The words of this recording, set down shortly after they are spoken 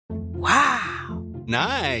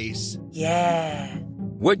Nice. Yeah.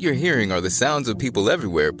 What you're hearing are the sounds of people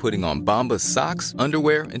everywhere putting on Bombas socks,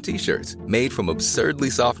 underwear, and T-shirts made from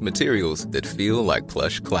absurdly soft materials that feel like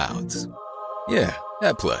plush clouds. Yeah,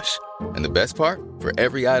 that plush. And the best part? For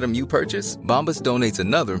every item you purchase, Bombas donates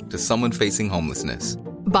another to someone facing homelessness.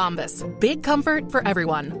 Bombas. Big comfort for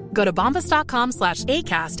everyone. Go to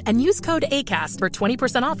bombas.com/ACAST and use code ACAST for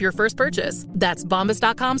 20% off your first purchase. That's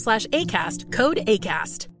bombas.com/ACAST. Code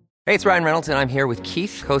ACAST. Hey, it's Ryan Reynolds, and I'm here with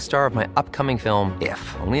Keith, co-star of my upcoming film,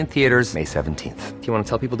 If, only in theaters May 17th. Do you want to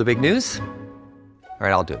tell people the big news? All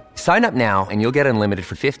right, I'll do it. Sign up now and you'll get unlimited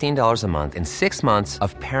for $15 a month and 6 months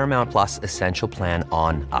of Paramount Plus Essential Plan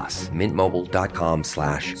on us.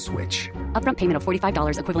 MintMobile.com/switch. Upfront payment of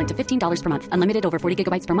 $45 equivalent to $15 per month. Unlimited over 40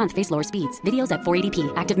 gigabytes per month. Face lower speeds. Videos at 480p.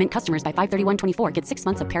 Active Mint customers by 531.24 get 6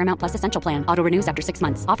 months of Paramount Plus Essential Plan. Auto renews after 6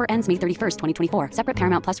 months. Offer ends May 31st, 2024. Separate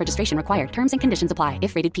Paramount Plus registration required. Terms and conditions apply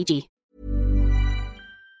if rated PG.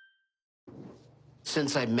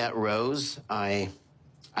 Since I met Rose, I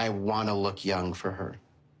want to look young for her.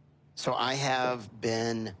 So I have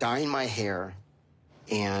been dyeing my hair,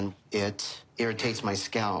 and it irritates my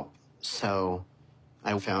scalp. So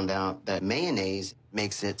I found out that mayonnaise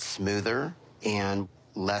makes it smoother and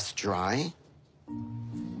less dry.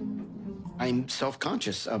 I'm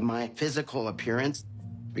self-conscious of my physical appearance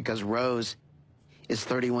because Rose is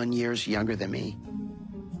 31 years younger than me.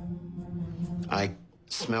 I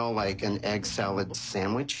smell like an egg salad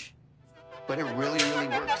sandwich, but it really, really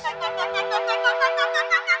works.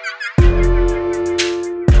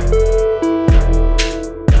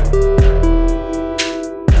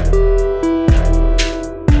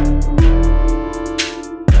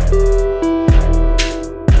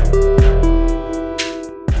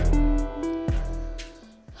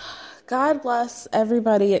 God bless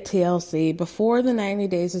everybody at TLC. Before the 90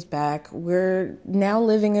 Days is back, we're now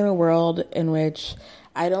living in a world in which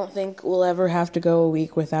I don't think we'll ever have to go a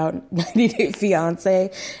week without 90 Day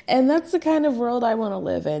Fiancé. And that's the kind of world I want to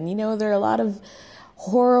live in. You know, there are a lot of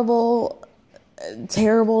horrible,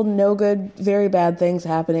 terrible, no good, very bad things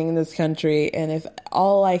happening in this country. And if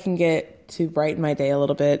all I can get to brighten my day a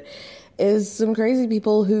little bit is some crazy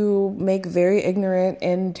people who make very ignorant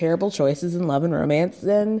and terrible choices in love and romance,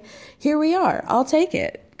 then here we are. I'll take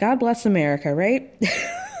it. God bless America, right?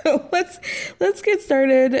 Let's get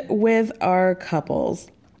started with our couples.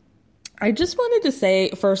 I just wanted to say,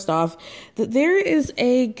 first off, that there is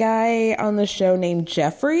a guy on the show named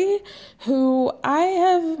Jeffrey who I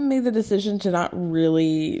have made the decision to not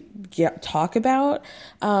really talk about.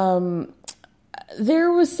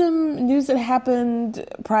 There was some news that happened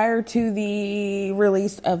prior to the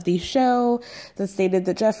release of the show that stated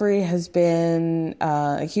that Jeffrey has been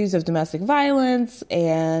accused of domestic violence,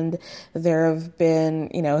 and there have been,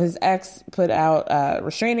 his ex put out a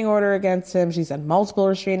restraining order against him. She's had multiple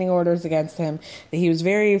restraining orders against him, that he was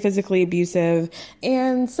very physically abusive.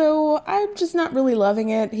 And so I'm just not really loving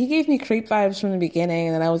it. He gave me creep vibes from the beginning,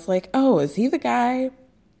 and then I was like, oh, is he the guy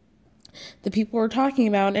that people were talking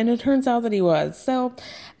about? And it turns out that he was. So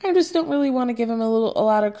I just don't really want to give him a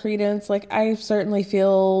lot of credence. Like, I certainly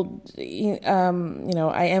feel, I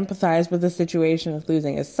empathize with the situation with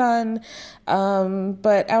losing his son.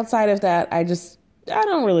 But outside of that, I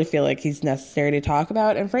don't really feel like he's necessary to talk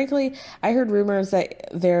about. And frankly, I heard rumors that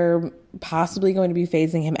they're possibly going to be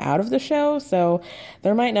phasing him out of the show. So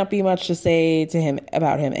there might not be much to say to him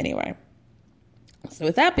about him anyway. So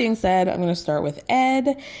with that being said, I'm going to start with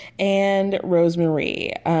Ed and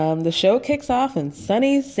Rosemarie. The show kicks off in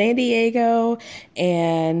sunny San Diego,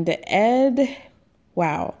 and Ed,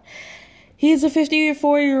 wow. He's a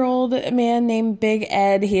 54-year-old man named Big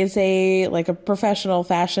Ed. He is a professional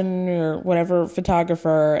fashion or whatever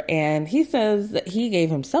photographer, and he says that he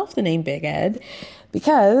gave himself the name Big Ed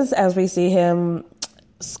because, as we see him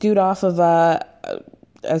scoot off of a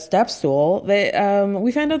step stool, that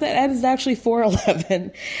we found out that Ed is actually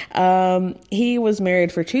 4'11". He was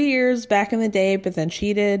married for 2 years back in the day, but then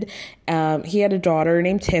cheated. He had a daughter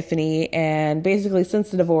named Tiffany, and basically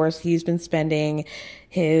since the divorce, he's been spending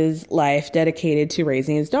his life dedicated to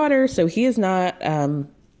raising his daughter. So he has not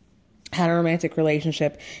had a romantic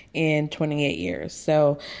relationship in 28 years.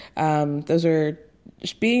 So those are,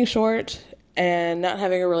 being short and not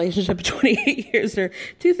having a relationship for 28 years are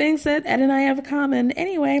two things that Ed and I have in common.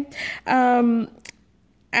 Anyway, so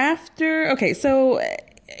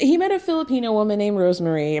he met a Filipino woman named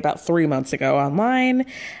Rosemarie about 3 months ago online.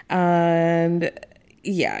 And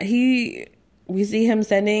yeah, we see him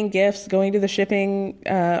sending gifts, going to the shipping,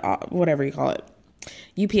 whatever you call it,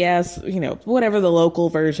 UPS, whatever the local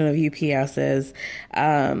version of UPS is,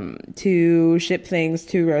 to ship things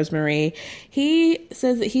to Rosemary. He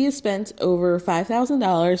says that he has spent over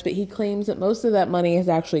 $5,000, but he claims that most of that money has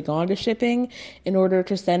actually gone to shipping in order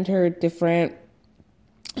to send her different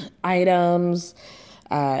items.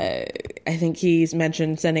 I think he's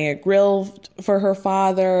mentioned sending a grill for her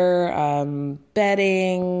father,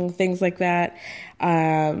 bedding, things like that.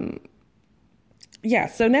 So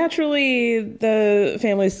naturally, the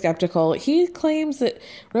family's skeptical. He claims that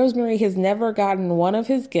Rosemary has never gotten one of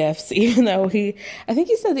his gifts, even though I think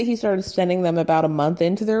he said that he started sending them about a month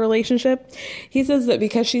into their relationship. He says that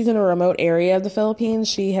because she's in a remote area of the Philippines,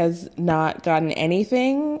 she has not gotten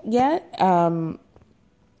anything yet.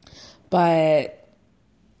 But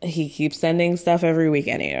he keeps sending stuff every week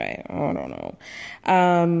anyway. I don't know.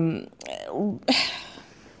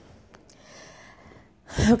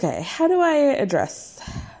 Okay, how do I address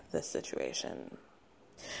this situation?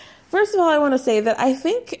 First of all, I want to say that I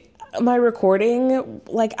think my recording,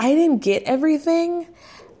 I didn't get everything.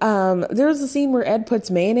 There's a scene where Ed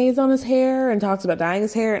puts mayonnaise on his hair and talks about dyeing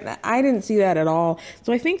his hair, and I didn't see that at all.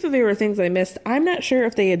 So I think that there were things I missed. I'm not sure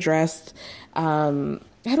if they addressed,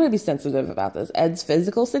 how do I be sensitive about this? Ed's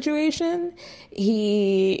physical situation.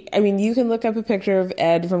 You can look up a picture of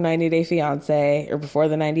Ed from 90 Day Fiance or before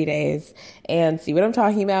the 90 days and see what I'm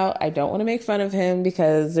talking about. I don't want to make fun of him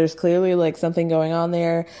because there's clearly something going on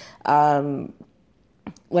there.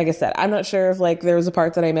 Like I said, I'm not sure if there was a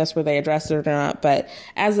part that I missed where they addressed it or not, but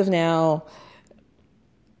as of now,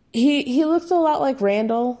 he looks a lot like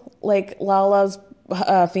Randall, like Lala's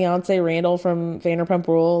fiance Randall from Vanderpump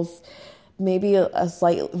Rules. Maybe a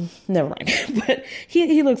slight, never mind, but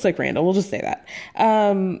he looks like Randall. We'll just say that.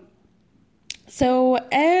 So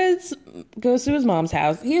Ed goes to his mom's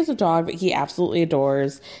house. He has a dog that he absolutely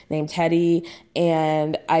adores named Teddy.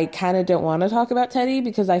 And I kind of don't want to talk about Teddy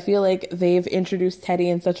because I feel like they've introduced Teddy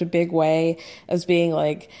in such a big way as being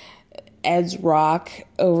Ed's rock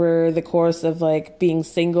over the course of being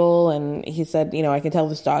single. And he said, I can tell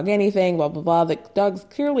this dog anything, blah, blah, blah. The dog's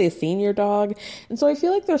clearly a senior dog. And so I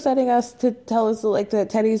feel like they're setting us to tell us that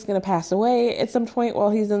Teddy's going to pass away at some point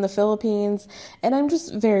while he's in the Philippines. And I'm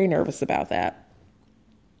just very nervous about that.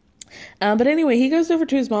 But anyway, he goes over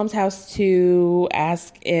to his mom's house to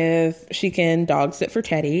ask if she can dog sit for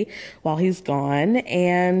Teddy while he's gone.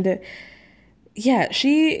 And yeah,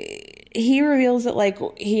 he reveals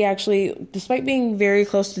that he actually, despite being very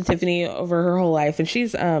close to Tiffany over her whole life, and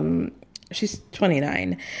she's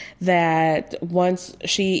 29, that once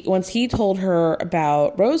he told her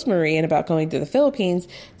about Rosemary and about going to the Philippines,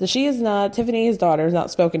 that Tiffany, his daughter, has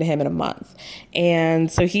not spoken to him in a month.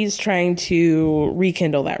 And so he's trying to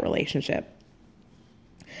rekindle that relationship.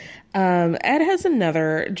 Ed has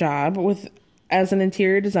another job as an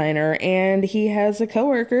interior designer, and he has a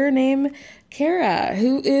coworker named Kara,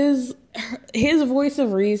 who is his voice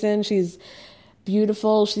of reason. She's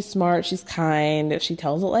beautiful, she's smart, she's kind, she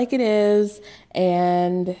tells it like it is,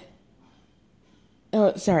 and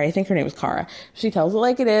I think her name was Kara. She tells it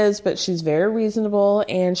like it is, but she's very reasonable,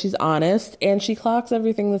 and she's honest, and she clocks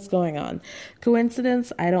everything that's going on.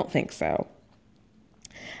 Coincidence? I don't think so.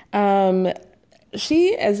 She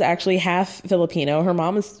is actually half Filipino. Her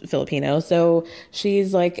mom is Filipino. So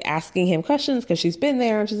she's asking him questions because she's been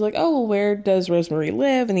there. And she's like, oh, well, where does Rosemary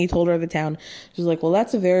live? And he told her the town. She's like, well,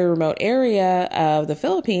 that's a very remote area of the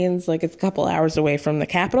Philippines. It's a couple hours away from the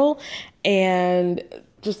capital. And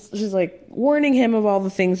she's warning him of all the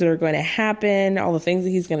things that are going to happen, all the things that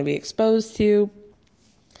he's going to be exposed to.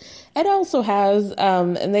 Ed also has,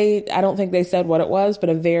 I don't think they said what it was, but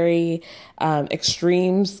a very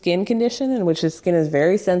extreme skin condition in which his skin is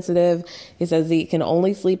very sensitive. He says he can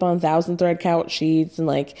only sleep on 1,000 thread couch sheets.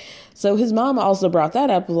 And so his mom also brought that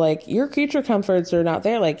up, your creature comforts are not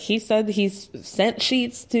there. He said he's sent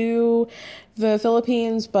sheets to the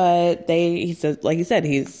Philippines, but they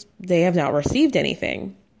have not received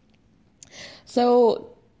anything.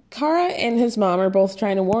 So Kara and his mom are both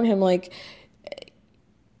trying to warn him,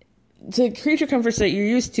 the creature comforts that you're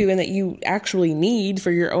used to and that you actually need for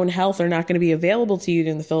your own health are not going to be available to you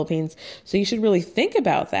in the Philippines. So you should really think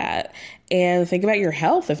about that and think about your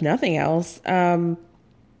health, if nothing else. Kara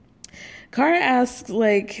asks,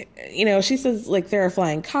 she says, there are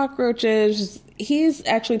flying cockroaches. He's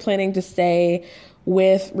actually planning to stay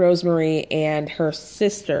with Rosemary and her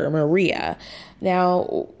sister, Maria.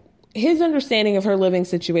 Now, his understanding of her living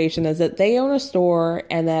situation is that they own a store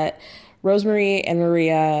and that Rosemary and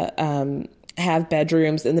Maria have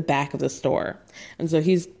bedrooms in the back of the store. And so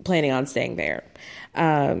he's planning on staying there.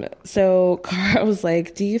 So Kara was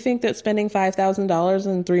do you think that spending $5,000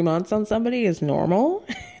 in 3 months on somebody is normal?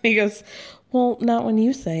 And he goes, Well, not when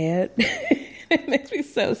you say it. It makes me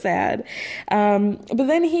so sad. But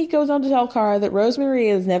then he goes on to tell Kara that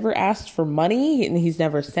Rosemarie has never asked for money and he's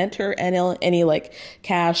never sent her any like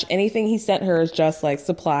cash. Anything he sent her is just like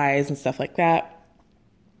supplies and stuff like that.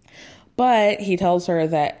 But he tells her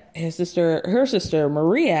that her sister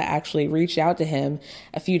Maria actually reached out to him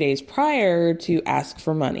a few days prior to ask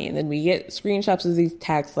for money. And then we get screenshots of these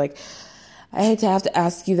texts like, I hate to have to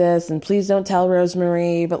ask you this, and please don't tell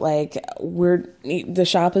Rosemarie, but like the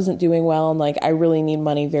shop isn't doing well, and like I really need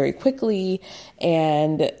money very quickly.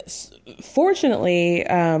 And fortunately,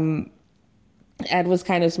 Ed was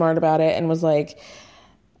kind of smart about it and was like,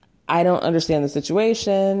 I don't understand the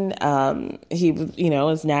situation. He,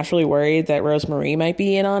 is naturally worried that Rosemarie might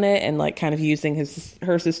be in on it and like kind of using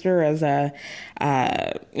her sister as a,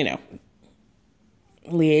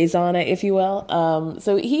 liaison, if you will.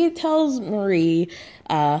 So he tells Marie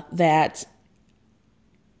that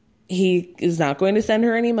he is not going to send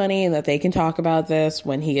her any money and that they can talk about this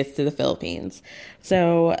when he gets to the Philippines.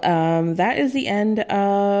 So that is the end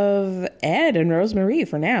of Ed and Rosemarie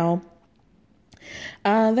for now.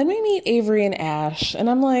 Then we meet Avery and Ash, and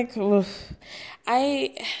I'm like, oof, I'm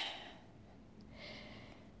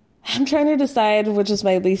trying to decide which is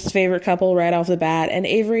my least favorite couple right off the bat, and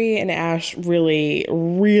Avery and Ash really,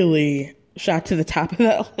 really shot to the top of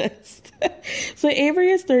that list. So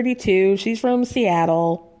Avery is 32. She's from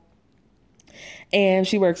Seattle, and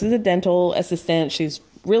she works as a dental assistant. She's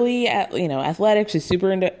really, athletic. She's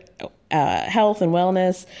super into health and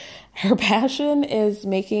wellness. Her passion is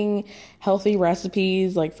making healthy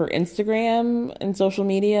recipes like for Instagram and social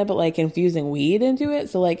media, but like infusing weed into it.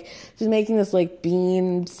 So like she's making this like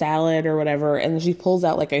bean salad or whatever, and she pulls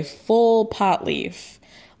out like a full pot leaf,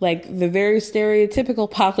 like the very stereotypical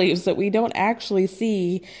pot leaves that we don't actually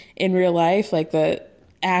see in real life, like the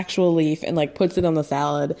actual leaf, and like puts it on the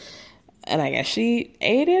salad. And I guess she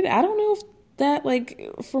ate it. I don't know if that,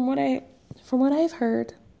 like, from what I've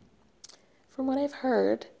heard,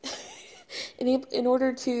 in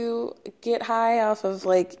order to get high off of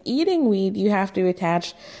like eating weed, you have to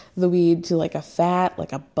attach the weed to like a fat,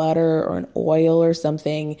 like a butter or an oil or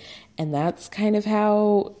something. And that's kind of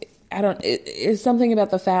how, it's something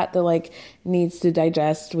about the fat that like needs to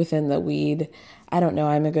digest within the weed. I don't know.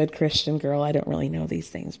 I'm a good Christian girl. I don't really know these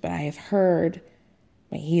things, but I have heard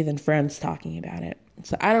my heathen friends talking about it.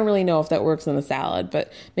 So I don't really know if that works in a salad,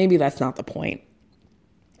 but maybe that's not the point.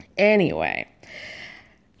 Anyway,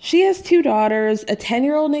 she has 2 daughters, a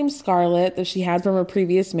 10-year-old named Scarlett that she had from a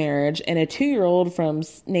previous marriage, and a 2-year-old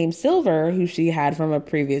named Silver, who she had from a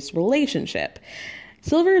previous relationship.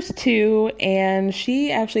 Silver's 2, and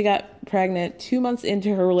she actually got pregnant 2 months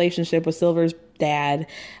into her relationship with Silver's dad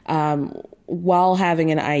while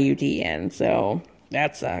having an IUD in, so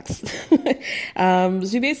that sucks.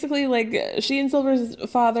 She basically, like, she and Silver's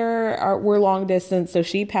father were long distance, so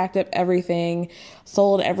she packed up everything,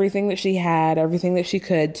 sold everything that she had, everything that she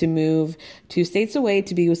could, to move 2 states away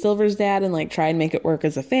to be with Silver's dad and, like, try and make it work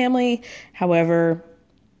as a family. However,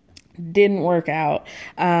 didn't work out.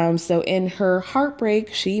 So in her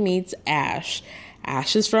heartbreak, she meets Ash.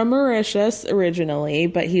 Ash is from Mauritius originally,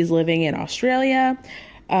 but he's living in Australia.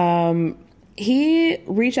 He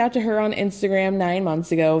reached out to her on Instagram 9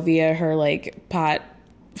 months ago via her like pot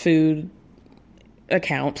food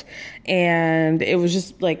account, and it was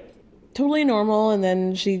just like totally normal. And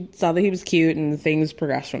then she saw that he was cute, and things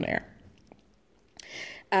progressed from there.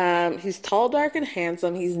 He's tall, dark, and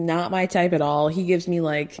handsome. He's not my type at all. He gives me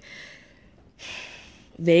like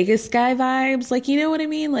Vegas guy vibes. Like, you know what I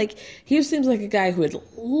mean? Like, he just seems like a guy who would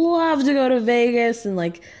love to go to Vegas and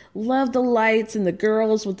like love the lights and the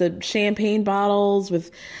girls with the champagne bottles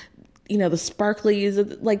with, you know, the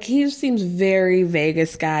sparklies. Like, he just seems very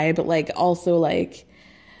Vegas guy, but like also like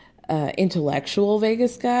intellectual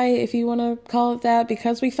Vegas guy, if you want to call it that,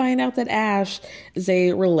 because we find out that Ash is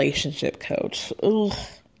a relationship coach. Ugh.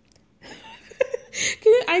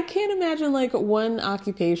 I can't imagine like one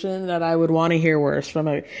occupation that I would want to hear worse from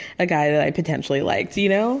a guy that I potentially liked, you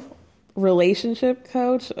know? Relationship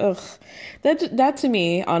coach. Ugh. That to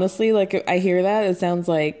me, honestly, like I hear that, it sounds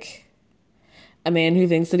like a man who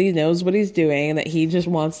thinks that he knows what he's doing and that he just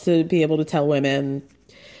wants to be able to tell women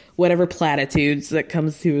whatever platitudes that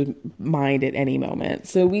comes to his mind at any moment.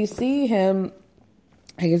 So we see him,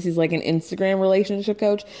 I guess he's like an Instagram relationship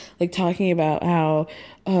coach, like talking about how,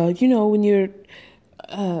 you know, when you're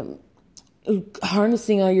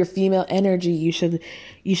harnessing all your female energy, you should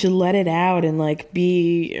let it out and like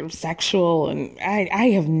be sexual. And I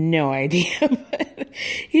have no idea. But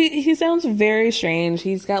he sounds very strange.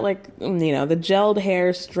 He's got like, you know, the gelled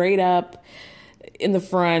hair straight up in the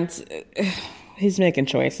front. he's making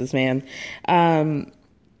choices, man.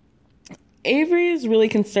 Avery is really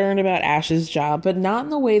concerned about Ash's job, but not in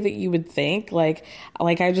the way that you would think. Like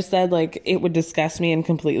I just said, like, it would disgust me and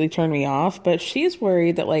completely turn me off. But she's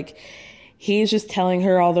worried that, like, he's just telling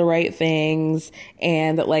her all the right things,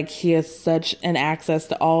 and that, like, he has such an access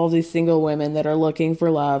to all of these single women that are looking for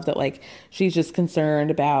love that, like, she's just concerned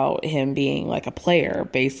about him being, like, a player,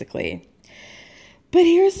 basically. But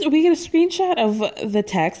we get a screenshot of the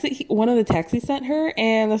text that one of the texts he sent her,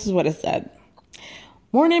 and this is what it said.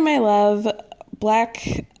 Morning, my love. Black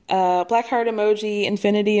heart emoji,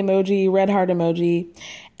 infinity emoji, red heart emoji.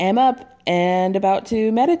 Am up and about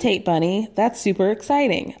to meditate, bunny. That's super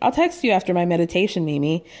exciting. I'll text you after my meditation,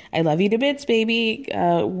 Mimi. I love you to bits, baby.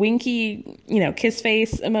 Winky, kiss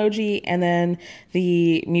face emoji, and then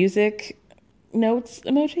the music notes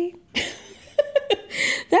emoji.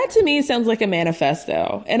 That to me sounds like a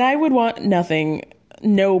manifesto, and I would want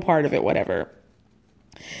no part of it, whatever.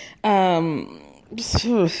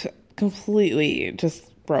 Completely just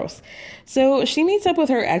gross. So she meets up with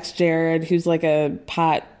her ex Jared, who's like a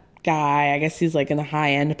pot guy. I guess he's like a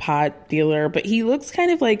high-end pot dealer, but he looks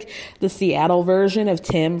kind of like the Seattle version of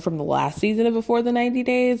Tim from the last season of Before the 90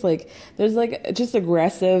 Days. Like, there's like just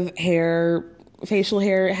aggressive facial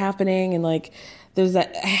hair happening, and like there's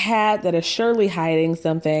that hat that is surely hiding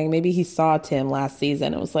something. Maybe he saw Tim last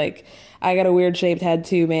season. It was like, I got a weird shaped head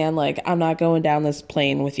too, man. Like, I'm not going down this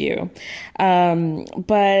plane with you.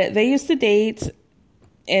 But they used to date.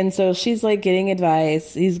 And so she's like getting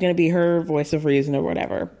advice. He's going to be her voice of reason or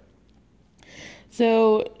whatever.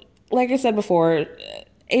 So, like I said before,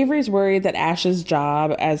 Avery's worried that Ash's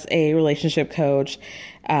job as a relationship coach,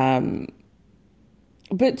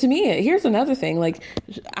 but to me, here's another thing. Like,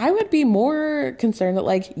 I would be more concerned that,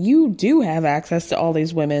 like, you do have access to all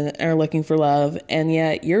these women that are looking for love, and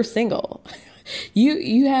yet you're single.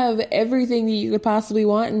 You have everything that you could possibly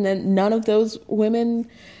want, and then none of those women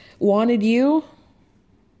wanted you.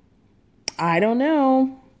 I don't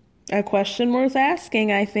know. A question worth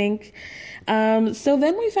asking, I think. So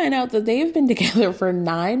then we find out that they've been together for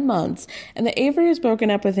 9 months, and that Avery has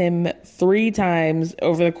broken up with him 3 times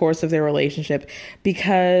over the course of their relationship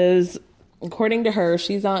because, according to her,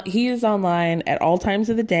 he is online at all times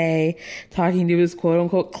of the day talking to his quote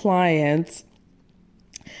unquote clients.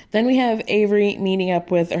 Then we have Avery meeting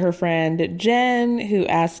up with her friend Jen, who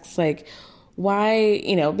asks, like, why,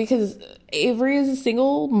 because Avery is a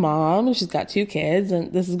single mom and she's got 2 kids,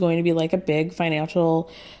 and this is going to be like a big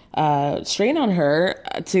financial strain on her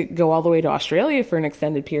to go all the way to Australia for an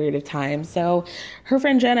extended period of time. So her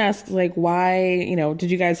friend Jen asks, like, why,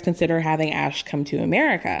 did you guys consider having Ash come to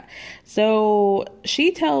America? So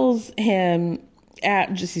she tells Jen,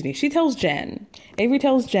 Avery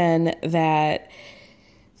tells Jen that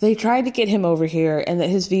they tried to get him over here and that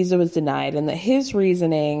his visa was denied, and that his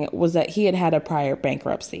reasoning was that he had a prior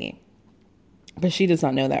bankruptcy. But she does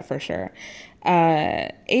not know that for sure.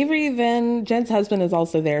 Avery, then, Jen's husband is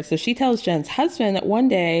also there. So she tells Jen's husband that one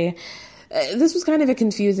day, this was kind of a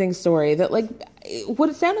confusing story, that, like, what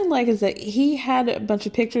it sounded like is that he had a bunch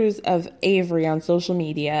of pictures of Avery on social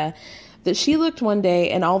media, that she looked one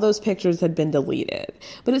day and all those pictures had been deleted.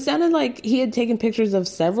 But it sounded like he had taken pictures of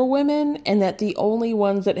several women, and that the only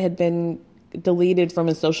ones that had been deleted from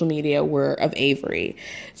his social media were of Avery.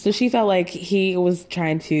 So she felt like he was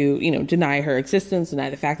trying to, deny her existence, deny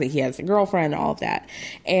the fact that he has a girlfriend, all of that.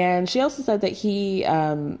 And she also said that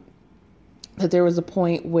that there was a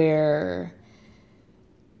point where,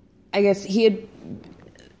 I guess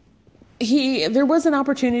there was an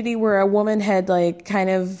opportunity where a woman had, like, kind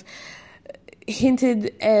of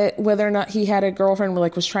hinted at whether or not he had a girlfriend,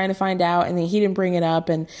 like, was trying to find out, and then he didn't bring it up,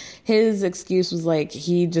 and his excuse was like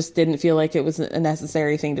he just didn't feel like it was a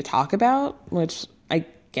necessary thing to talk about, which I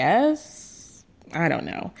guess, I don't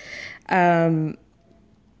know.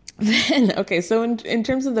 Then, okay, so in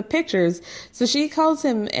terms of the pictures, so she calls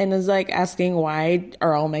him and is like asking, why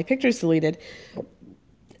are all my pictures deleted?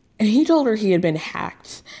 And he told her he had been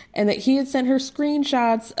hacked, and that he had sent her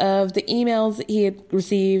screenshots of the emails that he had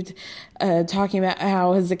received talking about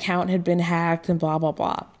how his account had been hacked and blah, blah,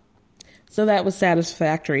 blah. So that was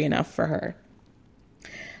satisfactory enough for her.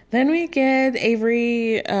 Then we get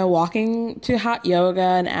Avery walking to hot yoga,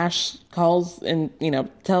 and Ash calls and,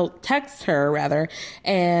 texts her rather,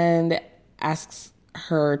 and asks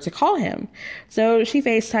her to call him. So she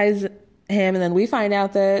FaceTimes him, and then we find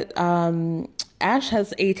out that Ash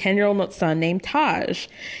has a 10-year-old son named Taj.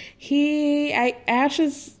 Ash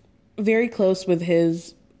is very close with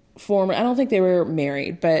his former, I don't think they were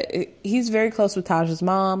married, but he's very close with Taj's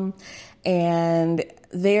mom, and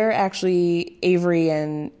they're actually, Avery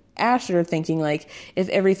and Asher, thinking like, if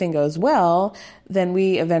everything goes well, then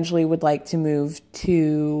we eventually would like to move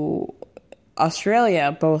to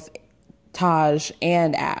Australia, both Taj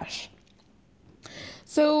and Ash.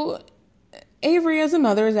 So Avery, as a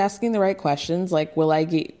mother, is asking the right questions, like, will I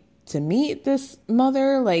get to meet this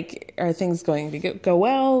mother? Like, are things going to go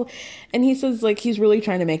well? And he says, like, he's really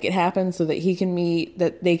trying to make it happen so that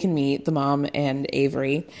they can meet the mom and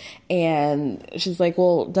Avery. And she's like,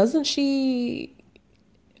 well, doesn't she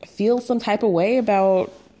feel some type of way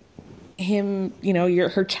about him,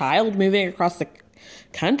 her child moving across the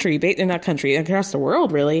across the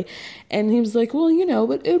world, really? And he was like, well,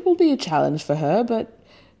 but it will be a challenge for her, but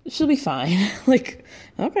she'll be fine. Like,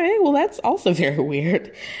 okay, well, that's also very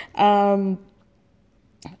weird.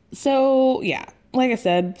 So yeah, like I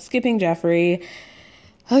said, skipping Jeffrey.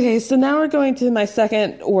 Okay, so now we're going to my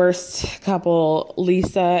second worst couple,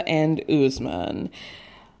 Lisa and Usman.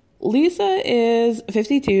 Lisa is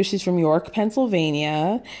 52. She's from York,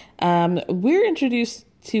 Pennsylvania. We're introduced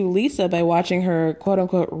to Lisa by watching her, quote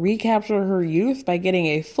unquote, recapture her youth by getting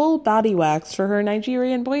a full body wax for her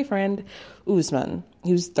Nigerian boyfriend, Usman,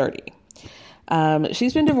 who's 30.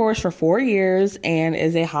 She's been divorced for 4 years and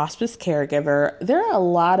is a hospice caregiver. There are a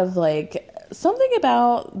lot of something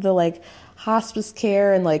about the hospice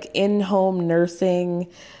care and in-home nursing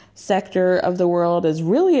sector of the world is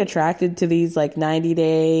really attracted to these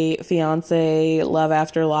 90-day fiance, love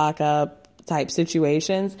after lockup type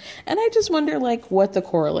situations. And I just wonder what the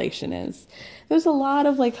correlation is. There's a lot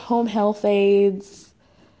of home health aides.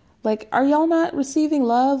 Are y'all not receiving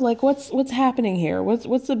love? What's happening here?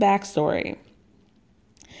 What's the backstory?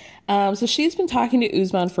 So she's been talking to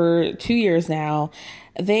Usman for 2 years now.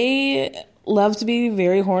 They love to be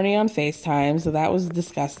very horny on FaceTime, so that was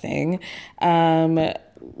disgusting.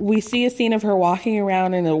 We see a scene of her walking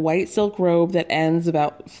around in a white silk robe that ends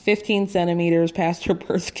about 15 centimeters past her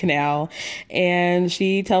birth canal. And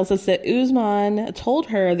she tells us that Usman told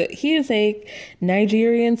her that he is a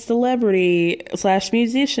Nigerian celebrity /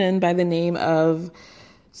 musician by the name of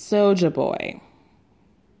Soulja Boy.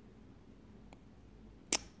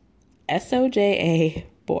 Soja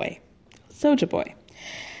Boy. Soulja Boy.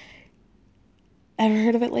 Ever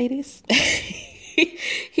heard of it, ladies?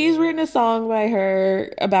 He's written a song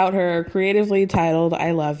about her, creatively titled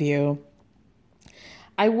I Love You.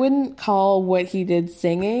 I wouldn't call what he did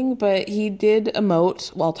singing, but he did emote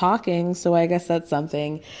while talking, so I guess that's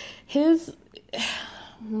something. How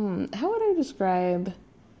would I describe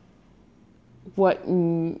what...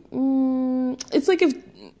 it's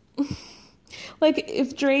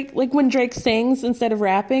if Drake, when Drake sings instead of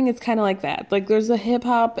rapping, it's kind of like that. There's a hip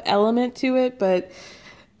hop element to it, but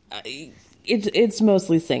it's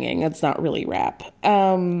mostly singing. It's not really rap.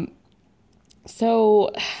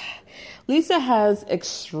 So Lisa has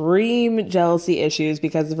extreme jealousy issues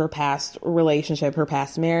because of her past relationship, her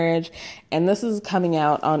past marriage. And this is coming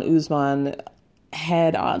out on Usman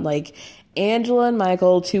head on. Angela and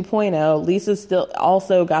Michael 2.0. Lisa's still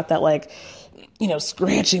also got that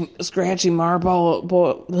scratchy marble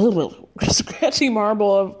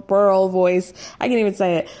burl voice. I can't even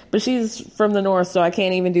say it, but she's from the north, so I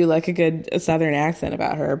can't even do a good southern accent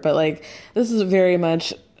about her. But this is very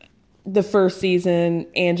much the first season,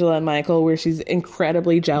 Angela and Michael, where she's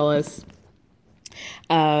incredibly jealous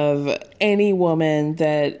of any woman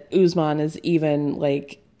that Usman is even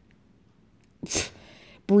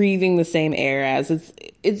breathing the same air as.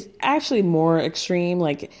 It's actually more extreme,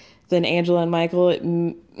 than Angela and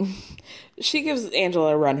Michael. She gives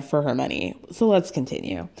Angela a run for her money. So let's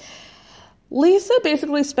continue. Lisa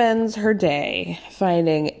basically spends her day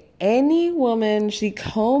finding any woman. She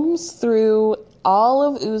combs through all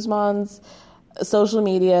of Usman's social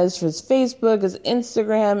medias, his Facebook, his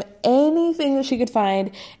Instagram, anything that she could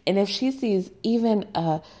find. And if she sees even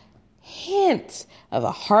a hint of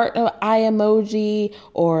a heart eye emoji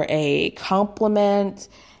or a compliment,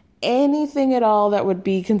 anything at all that would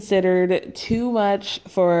be considered too much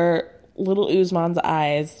for little Usman's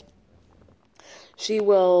eyes, she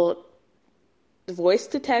will voice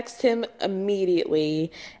to text him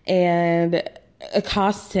immediately and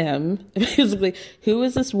accost him. Basically, who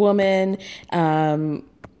is this woman?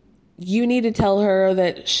 You need to tell her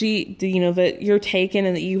that that you're taken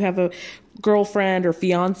and that you have a girlfriend or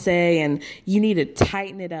fiance and you need to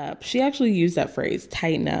tighten it up. She actually used that phrase,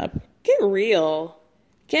 tighten up. Get real.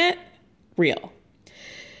 Get real.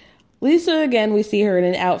 Lisa, again, we see her in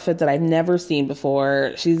an outfit that I've never seen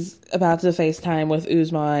before. She's about to FaceTime with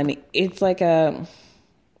Usman. It's like a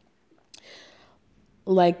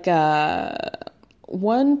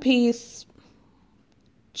one-piece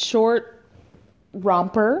short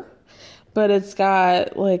romper, but it's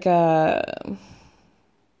got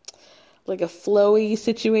like a flowy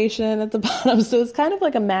situation at the bottom. So it's kind of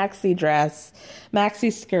like a maxi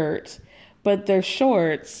skirt, but they're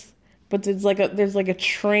shorts, but there's like a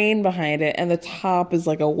train behind it, and the top is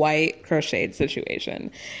like a white crocheted situation.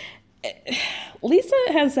 Lisa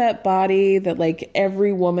has that body that like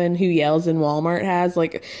every woman who yells in Walmart has.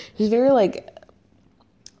 Like, she's very like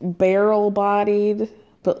barrel bodied,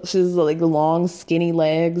 but she's like long skinny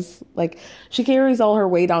legs. Like, she carries all her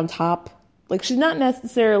weight on top. Like, she's not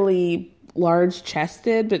necessarily large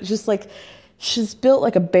chested, but just like she's built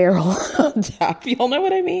like a barrel on top. Y'all know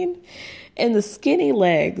what I mean? And the skinny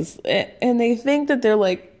legs, and they think that they're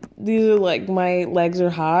like, these are like, my legs are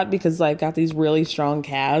hot because I've got these really strong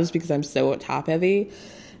calves because I'm so top heavy.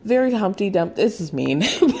 Very Humpty Dumpty. This is mean,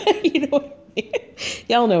 but you know what I mean?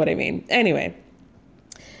 Y'all know what I mean. Anyway,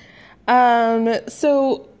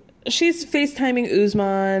 so she's FaceTiming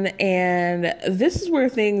Usman, and this is where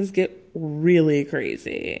things get really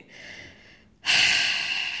crazy.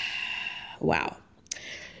 Wow.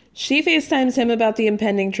 She FaceTimes him about the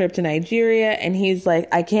impending trip to Nigeria, and he's like,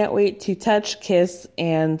 I can't wait to touch, kiss,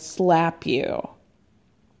 and slap you.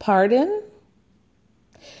 Pardon?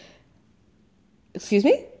 Excuse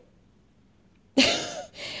me?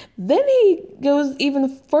 Then he goes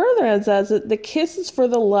even further and says that the kiss is for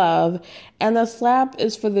the love and the slap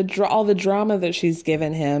is for all the drama that she's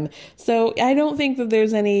given him. So I don't think that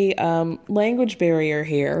there's any language barrier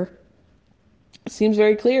here. It seems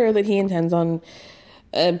very clear that he intends on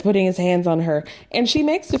putting his hands on her. And she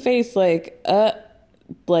makes a face like,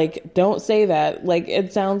 don't say that. Like,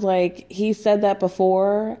 it sounds like he said that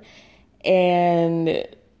before, and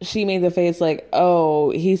she made the face like, oh,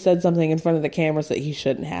 he said something in front of the cameras that he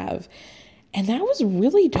shouldn't have. And that was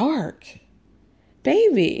really dark.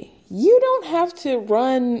 Baby, you don't have to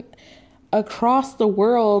run across the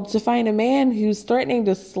world to find a man who's threatening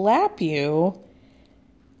to slap you.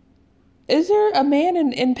 Is there a man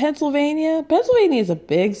in Pennsylvania? Pennsylvania is a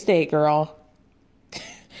big state, girl.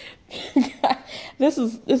 This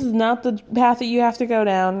is not the path that you have to go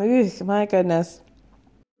down. Ugh, my goodness.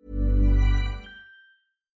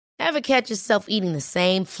 Ever catch yourself eating the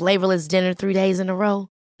same flavorless dinner 3 days in a row?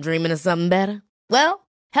 Dreaming of something better? Well,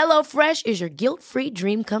 HelloFresh is your guilt-free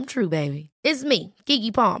dream come true, baby. It's me,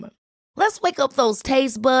 Keke Palmer. Let's wake up those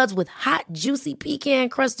taste buds with hot, juicy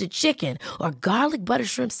pecan-crusted chicken or garlic butter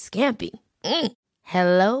shrimp scampi.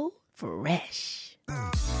 Hello Fresh.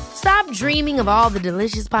 Stop dreaming of all the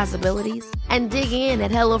delicious possibilities and dig in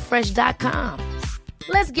at HelloFresh.com.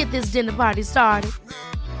 Let's get this dinner party started.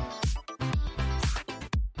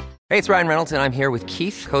 Hey, it's Ryan Reynolds, and I'm here with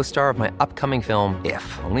Keith, co-star of my upcoming film,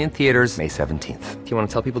 If, only in theaters May 17th. Do you want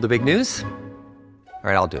to tell people the big news? All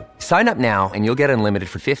right, I'll do it. Sign up now and you'll get unlimited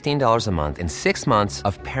for $15 a month and 6 months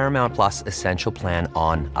of Paramount Plus Essential Plan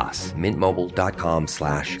on us.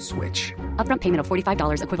 MintMobile.com/switch. Upfront payment of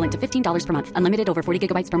 $45 equivalent to $15 per month. Unlimited over 40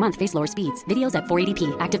 gigabytes per month. Face lower speeds. Videos at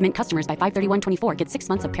 480p. Active Mint customers by 531.24 get 6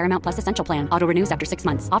 months of Paramount Plus Essential Plan. Auto renews after 6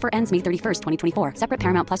 months. Offer ends May 31st, 2024. Separate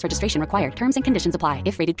Paramount Plus registration required. Terms and conditions apply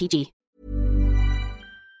if rated PG.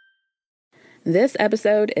 This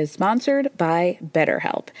episode is sponsored by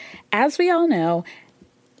BetterHelp. As we all know,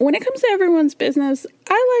 when it comes to everyone's business,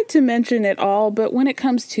 I like to mention it all, but when it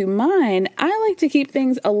comes to mine, I like to keep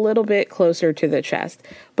things a little bit closer to the chest.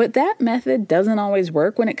 But that method doesn't always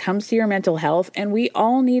work when it comes to your mental health, and we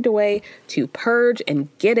all need a way to purge and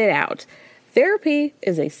get it out. Therapy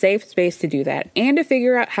is a safe space to do that and to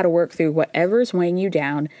figure out how to work through whatever's weighing you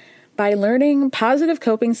down by learning positive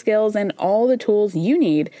coping skills and all the tools you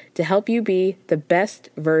need to help you be the best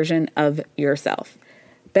version of yourself.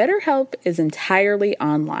 BetterHelp is entirely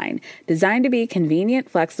online, designed to be convenient,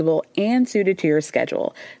 flexible, and suited to your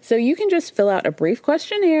schedule. So you can just fill out a brief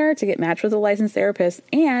questionnaire to get matched with a licensed therapist,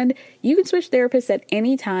 and you can switch therapists at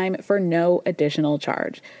any time for no additional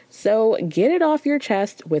charge. So get it off your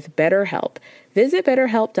chest with BetterHelp. Visit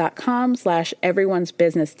BetterHelp.com/everyone's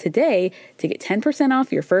business today to get 10%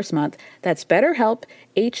 off your first month. That's BetterHelp,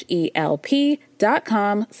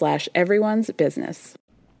 HELP.com/everyone's business.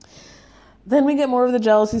 Then we get more of the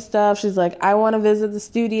jealousy stuff. She's like, I want to visit the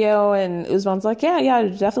studio. And Usman's like, yeah,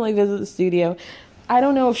 definitely visit the studio. I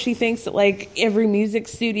don't know if she thinks that like every music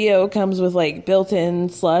studio comes with like built-in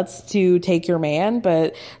sluts to take your man,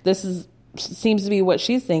 but seems to be what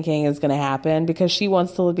she's thinking is going to happen, because she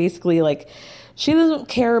wants to basically like, she doesn't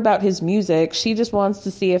care about his music. She just wants to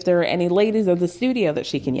see if there are any ladies at the studio that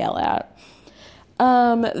she can yell at.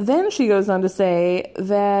 Then she goes on to say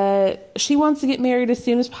that she wants to get married as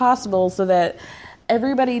soon as possible so that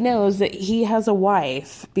everybody knows that he has a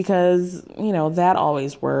wife, because, you know, that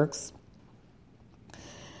always works.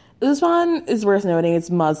 Usman is worth noting,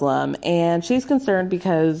 it's Muslim, and she's concerned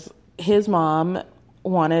because his mom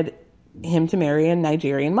wanted him to marry a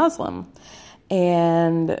Nigerian Muslim.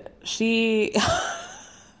 And she...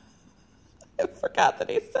 I forgot that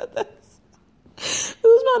he said this.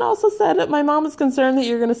 Usman also said, my mom is concerned that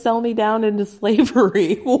you're going to sell me down into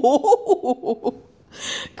slavery. Whoa.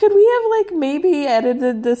 Could we have, like, maybe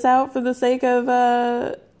edited this out for the sake of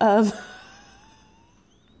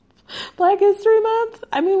Black History Month?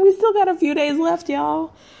 I mean, we still got a few days left,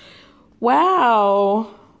 y'all.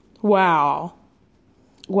 Wow.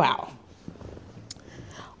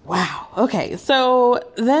 Okay, so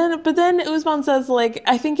then Usman says, like,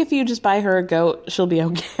 I think if you just buy her a goat, she'll be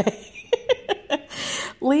okay.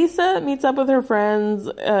 Lisa meets up with her friends,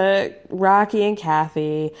 Rocky and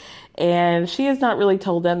Kathy, and she has not really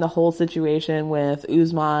told them the whole situation with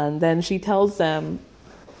Usman. Then she tells them,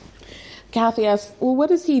 Kathy asks, well, what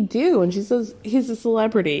does he do? And she says, he's a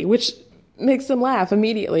celebrity, which makes them laugh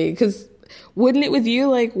immediately, because wouldn't it with you?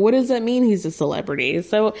 Like, what does that mean he's a celebrity?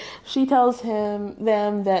 So she tells them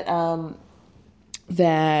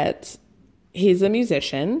that he's a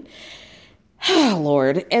musician.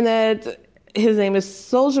 Lord. And that his name is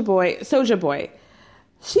Soulja Boy.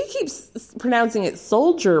 She keeps pronouncing it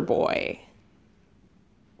Soldier Boy,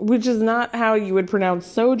 which is not how you would pronounce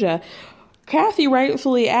Soja. Kathy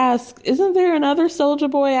rightfully asks, isn't there another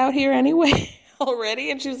Soulja Boy out here anyway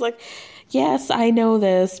already? And she's like, yes, I know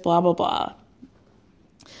this, blah, blah, blah.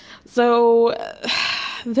 So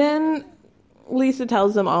then Lisa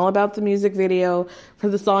tells them all about the music video for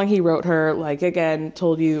the song he wrote her, like, again,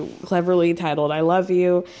 told you, cleverly titled I Love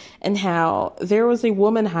You, and how there was a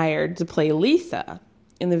woman hired to play Lisa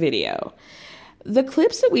in the video. The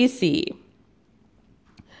clips that we see,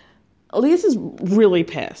 Lisa's really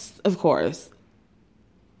pissed, of course,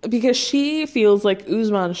 because she feels like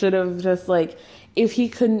Usman should have just, like, if he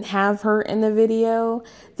couldn't have her in the video,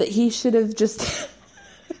 that he should have just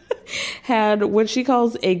had what she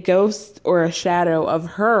calls a ghost or a shadow of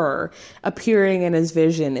her appearing in his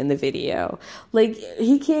vision in the video. Like,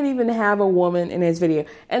 he can't even have a woman in his video.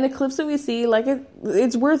 And the clips that we see, like,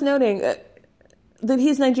 it's worth noting that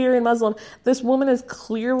he's Nigerian Muslim. This woman is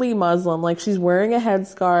clearly Muslim. Like, she's wearing a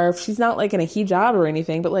headscarf. She's not, like, in a hijab or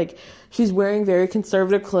anything, but, like, she's wearing very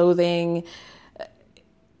conservative clothing.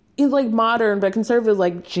 It's, like, modern, but conservative,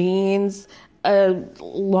 like, jeans, a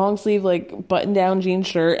long sleeve, like, button down jean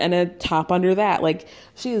shirt, and a top under that. Like,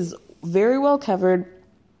 she is very well covered.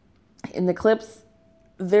 In the clips,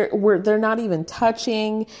 they're not even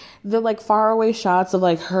touching. They're, like, far away shots of,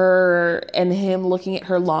 like, her and him looking at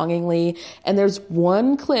her longingly. And there's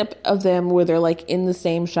one clip of them where they're, like, in the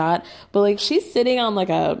same shot, but, like, she's sitting on, like,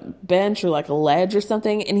 a bench or, like, a ledge or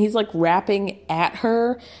something, and he's, like, rapping at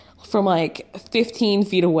her from, like, 15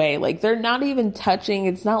 feet away. Like, they're not even touching.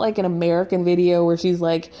 It's not like an American video where she's,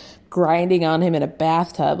 like, grinding on him in a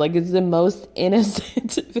bathtub. Like, it's the most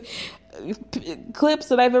innocent clips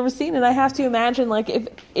that I've ever seen. And I have to imagine, like,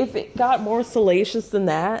 if it got more salacious than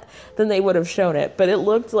that, then they would have shown it. But it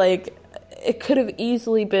looked like it could have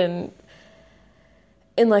easily been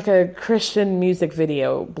in, like, a Christian music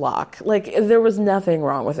video block. Like, there was nothing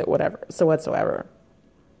wrong with it, whatsoever.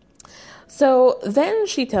 So then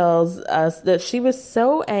she tells us that she was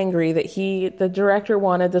so angry that the director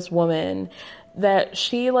wanted this woman, that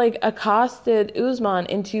she, like, accosted Usman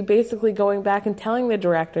into basically going back and telling the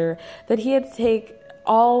director that he had to take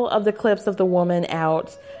all of the clips of the woman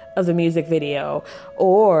out of the music video.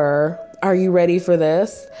 Or, are you ready for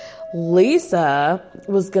this? Lisa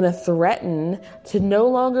was going to threaten to no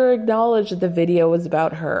longer acknowledge that the video was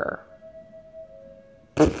about her.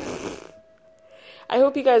 I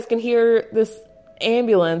hope you guys can hear this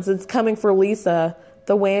ambulance. It's coming for Lisa,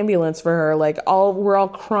 the ambulance for her. Like, we're all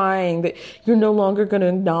crying that you're no longer going to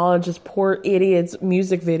acknowledge this poor idiot's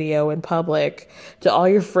music video in public to all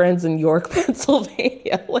your friends in York,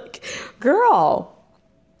 Pennsylvania. Like, girl.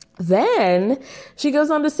 Then she goes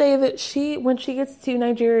on to say that when she gets to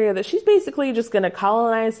Nigeria, that she's basically just going to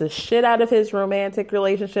colonize the shit out of his romantic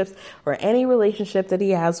relationships or any relationship that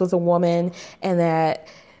he has with a woman, and that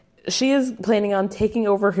she is planning on taking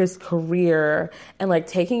over his career and, like,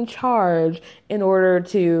 taking charge in order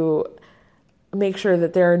to make sure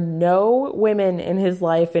that there are no women in his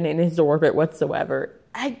life and in his orbit whatsoever.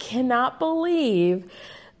 I cannot believe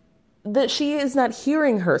that she is not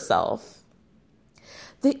hearing herself.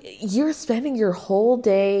 You're spending your whole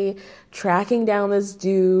day tracking down this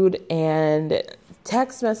dude and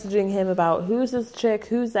text messaging him about who's this chick,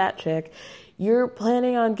 who's that chick. You're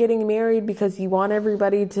planning on getting married because you want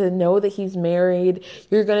everybody to know that he's married.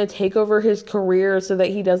 You're going to take over his career so that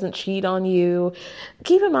he doesn't cheat on you.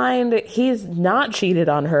 Keep in mind, he's not cheated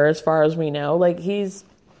on her as far as we know. Like, he's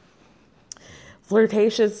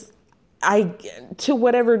flirtatious to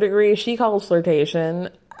whatever degree she calls flirtation,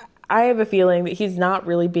 I have a feeling that he's not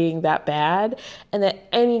really being that bad, and that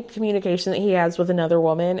any communication that he has with another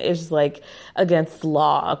woman is like against the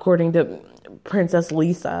law, according to Princess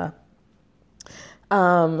Lisa.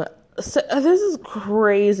 So this is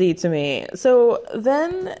crazy to me. So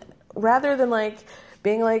then, rather than like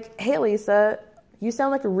being like, hey Lisa, you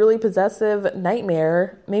sound like a really possessive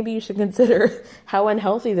nightmare, maybe you should consider how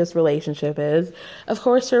unhealthy this relationship is. Of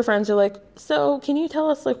course, her friends are like, so can you tell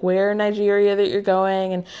us like where in Nigeria that you're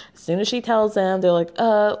going? And as soon as she tells them, they're like,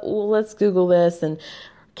 well, let's Google this. And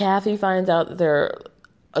Kathy finds out that there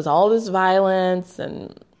is all this violence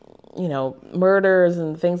and, you know, murders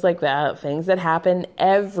and things like that, things that happen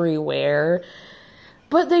everywhere.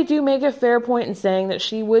 But they do make a fair point in saying that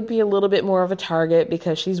she would be a little bit more of a target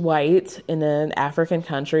because she's white in an African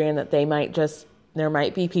country, and that there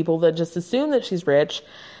might be people that just assume that she's rich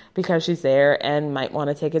because she's there and might want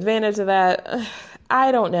to take advantage of that.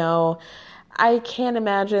 I don't know. I can't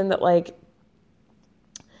imagine that like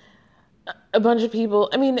a bunch of people,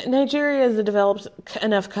 I mean, Nigeria is a developed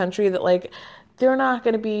enough country that like they're not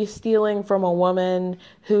going to be stealing from a woman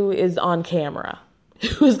who is on camera,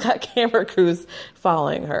 who's got camera crews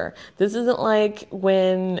following her. This isn't like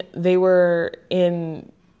when they were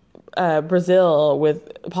in Brazil with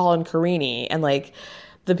Paul and Carini, and like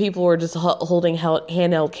the people were just holding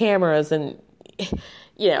handheld cameras, and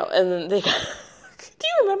you know, and then they got, do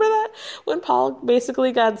you remember that when Paul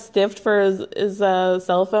basically got stiffed for his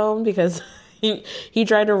cell phone because he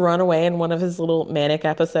tried to run away in one of his little manic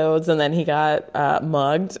episodes, and then he got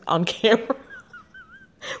mugged on camera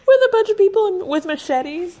with a bunch of people with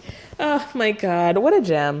machetes. Oh my God, what a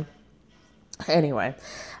gem. Anyway,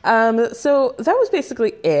 so that was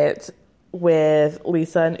basically it with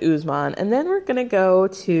Lisa and Usman. And then we're going to go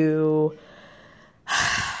to,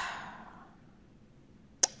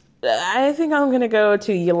 I think I'm going to go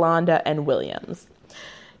to Yolanda and Williams.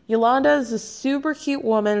 Yolanda is a super cute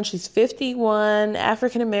woman. She's 51,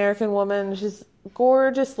 African-American woman. She's a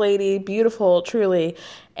gorgeous lady, beautiful, truly.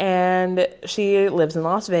 And she lives in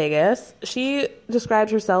Las Vegas. She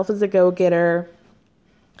described herself as a go-getter,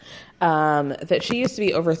 that she used to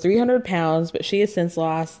be over 300 pounds, but she has since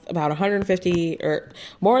lost about 150 or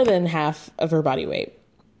more than half of her body weight.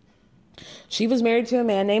 She was married to a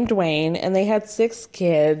man named Dwayne, and they had 6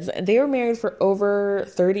 kids. They were married for over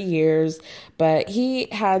 30 years, but he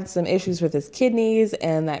had some issues with his kidneys,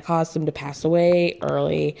 and that caused him to pass away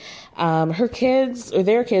early. Their kids,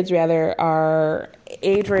 are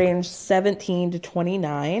age range 17 to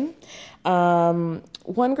 29.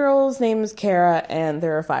 One girl's name is Kara, and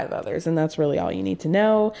there are 5 others, and that's really all you need to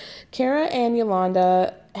know. Kara and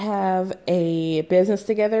Yolanda have a business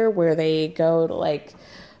together where they go to like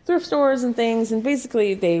thrift stores and things, and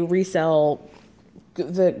basically they resell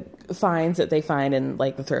the finds that they find in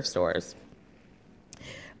like the thrift stores.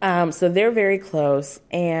 So they're very close,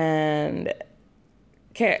 and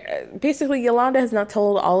basically Yolanda has not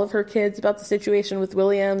told all of her kids about the situation with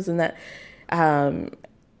Williams, and that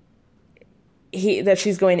that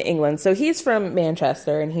she's going to England. So he's from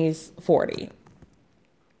Manchester and he's 40.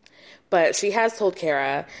 But she has told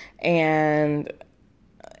Kara, and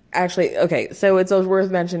actually, okay, so it's worth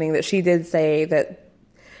mentioning that she did say that,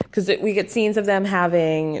 because we get scenes of them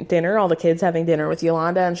having dinner, all the kids having dinner with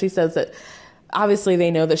Yolanda, and she says that obviously they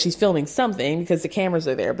know that she's filming something because the cameras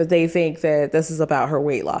are there, but they think that this is about her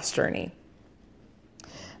weight loss journey.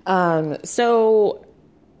 So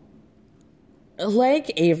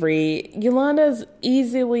like Avery, Yolanda's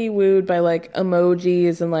easily wooed by like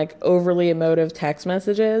emojis and like overly emotive text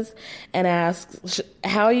messages, and asks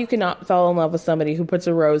how you cannot fall in love with somebody who puts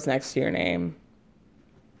a rose next to your name.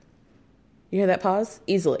 You hear that pause?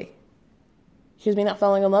 Easily. Here's me not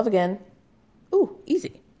falling in love again. Ooh,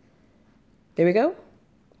 easy. There we go.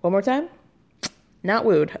 One more time. Not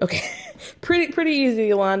wooed. Okay. pretty easy,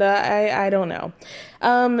 Yolanda. I don't know.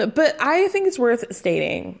 But I think it's worth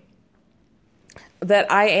stating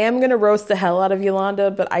that I am going to roast the hell out of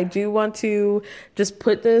Yolanda, but I do want to just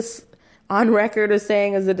put this on record as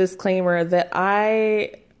saying as a disclaimer that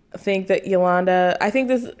I think that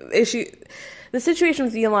the situation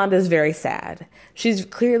with Yolanda is very sad. She's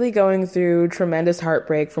clearly going through tremendous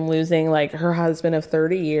heartbreak from losing like her husband of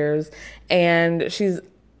 30 years, and she's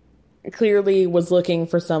clearly was looking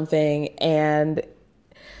for something, and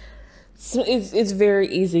so it's very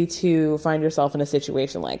easy to find yourself in a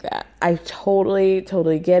situation like that. I totally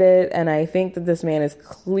get it, and I think that this man is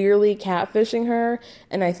clearly catfishing her,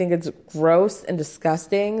 and I think it's gross and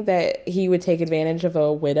disgusting that he would take advantage of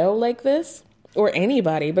a widow like this, or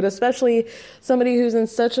anybody, but especially somebody who's in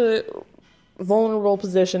such a vulnerable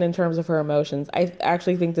position in terms of her emotions. I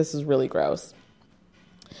actually think this is really gross.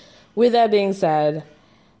 With that being said,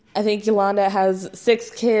 I think Yolanda has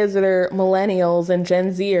 6 kids that are millennials and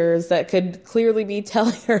Gen Zers that could clearly be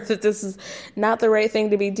telling her that this is not the right thing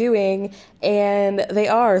to be doing. And they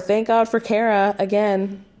are. Thank God for Kara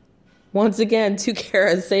again. Once again, 2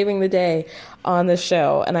 Karas saving the day on this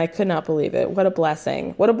show. And I could not believe it. What a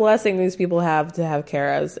blessing. What a blessing these people have to have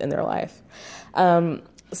Karas in their life.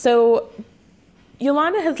 So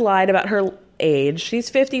Yolanda has lied about her age. She's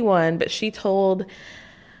 51, but she told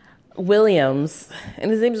Williams,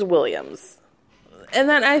 and his name is Williams. And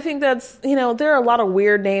then I think that's, there are a lot of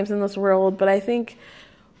weird names in this world, but I think,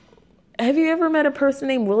 have you ever met a person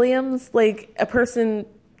named Williams? Like a person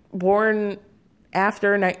born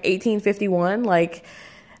after 1851? Like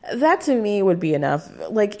that to me would be enough.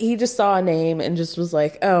 Like he just saw a name and just was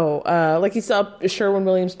like, like he saw a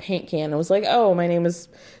Sherwin-Williams paint can and was like, oh, my name is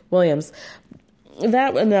Williams.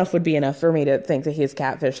 That enough would be enough for me to think that he's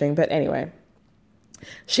catfishing. But anyway,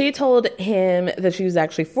 she told him that she was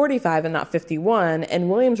actually 45 and not 51. And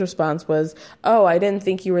Williams' response was, oh, I didn't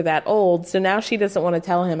think you were that old. So now she doesn't want to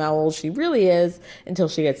tell him how old she really is until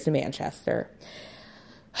she gets to Manchester.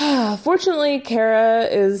 Fortunately, Kara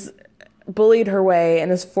is bullied her way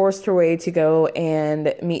and has forced her way to go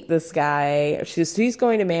and meet this guy. She's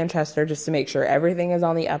going to Manchester just to make sure everything is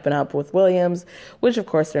on the up and up with Williams, which of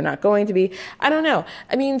course they're not going to be. I don't know.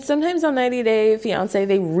 I mean, sometimes on 90 Day Fiancé,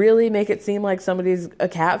 they really make it seem like somebody's a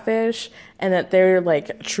catfish and that they're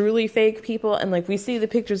like truly fake people. And like we see the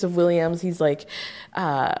pictures of Williams, he's like,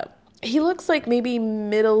 he looks like maybe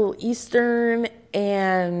Middle Eastern,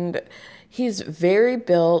 and he's very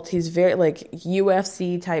built. He's very like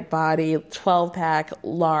UFC type body, 12-pack,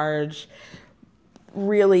 large,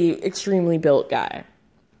 really extremely built guy.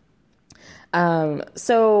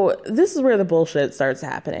 So this is where the bullshit starts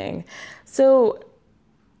happening. So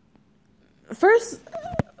first,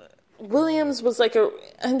 Williams was like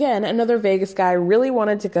another Vegas guy, really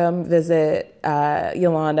wanted to come visit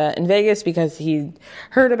Yolanda in Vegas because he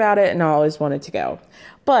heard about it and always wanted to go.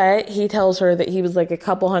 But he tells her that he was like a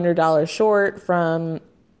couple $100 short for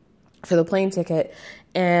the plane ticket.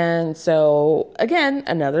 And so, again,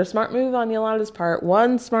 another smart move on Yolanda's part.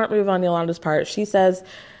 One smart move on Yolanda's part. She says,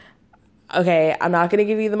 okay, I'm not going to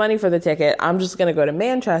give you the money for the ticket. I'm just going to go to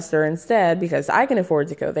Manchester instead because I can afford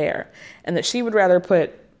to go there. And that she would rather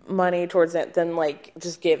put money towards it than like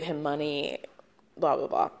just give him money, blah, blah,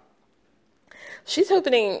 blah. She's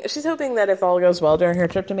hoping that if all goes well during her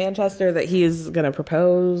trip to Manchester, that he's going to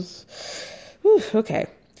propose. Whew, okay.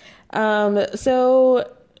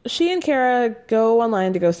 So she and Kara go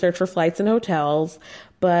online to go search for flights and hotels,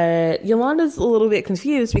 but Yolanda's a little bit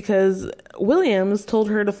confused because Williams told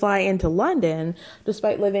her to fly into London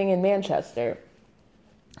despite living in Manchester.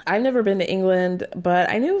 I've never been to England, but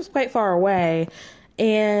I knew it was quite far away.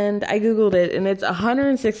 And I Googled it, and it's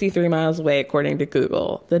 163 miles away, according to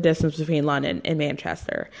Google, the distance between London and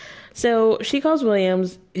Manchester. So she calls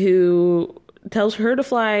Williams, who tells her to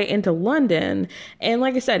fly into London. And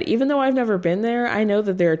like I said, even though I've never been there, I know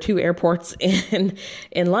that there are 2 airports in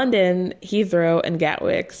London, Heathrow and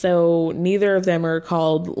Gatwick. So neither of them are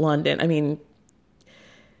called London. I mean,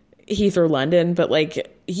 Heathrow, London, but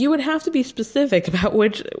like you would have to be specific about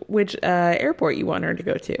which airport you want her to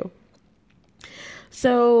go to.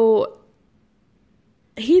 So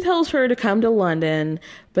he tells her to come to London,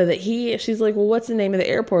 but that she's like, well, what's the name of the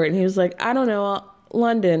airport? And he was like, I don't know,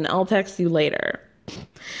 London, I'll text you later.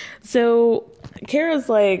 So Kara's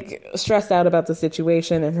like stressed out about the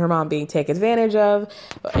situation and her mom being taken advantage of.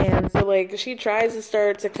 And so like she tries to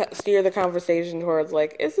start to steer the conversation towards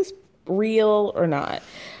like, is this real or not?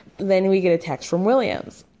 Then we get a text from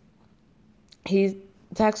Williams. He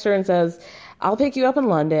texts her and says, I'll pick you up in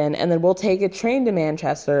London, and then we'll take a train to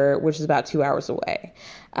Manchester, which is about 2 hours away.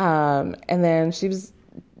 And then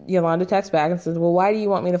Yolanda texts back and says, well, why do you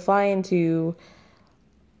want me to fly into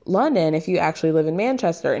London if you actually live in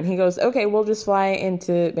Manchester? And he goes, okay, we'll just fly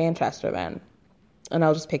into Manchester then, and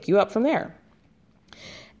I'll just pick you up from there.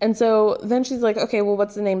 And so then she's like, okay, well,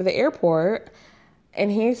 what's the name of the airport?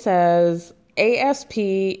 And he says,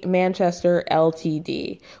 ASP Manchester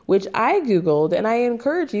Ltd, which I Googled, and I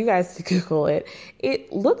encourage you guys to Google it.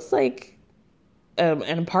 It looks like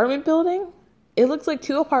an apartment building. It looks like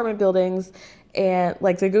 2 apartment buildings, and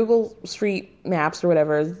like the Google Street Maps or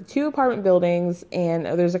whatever, 2 apartment buildings, and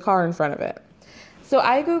there's a car in front of it. So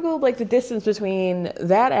I Googled like the distance between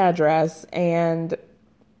that address and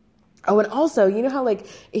and also, you know how, like,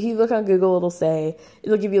 if you look on Google,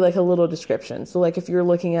 it'll give you, like, a little description. So, like, if you're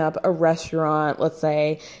looking up a restaurant, let's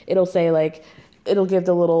say, it'll give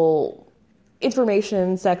the little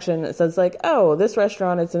information section that says like, oh, this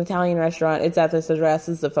restaurant, it's an Italian restaurant, it's at this address,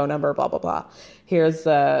 this is the phone number, blah, blah, blah. Here's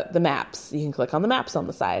the maps. You can click on the maps on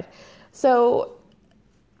the side. So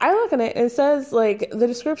I look at it and it says like, the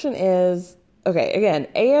description is, okay, again,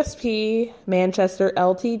 ASP Manchester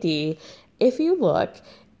Ltd. If you look,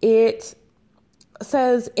 it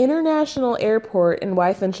says International Airport in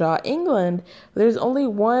Wythenshawe, England. There's only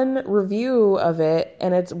one review of it,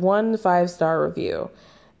 and it's 1 5-star review.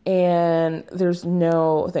 And there's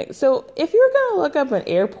no thing. So if you're going to look up an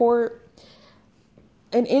airport,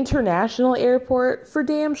 an international airport, for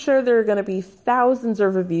damn sure there are going to be thousands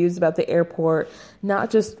of reviews about the airport,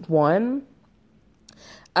 not just one.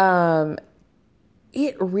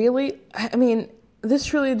 It really, I mean,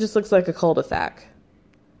 this really just looks like a cul-de-sac.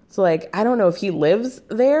 So, like, I don't know if he lives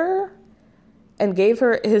there and gave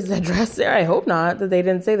her his address there. I hope not, that they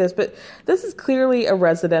didn't say this, but this is clearly a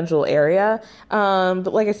residential area.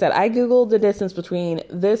 But like I said, I Googled the distance between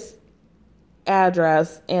this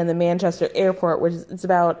address and the Manchester airport, which is, it's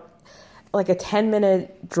about like a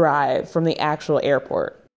 10-minute drive from the actual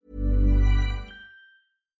airport.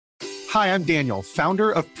 Hi, I'm Daniel,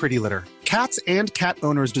 founder of Pretty Litter. Cats and cat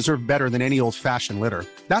owners deserve better than any old-fashioned litter.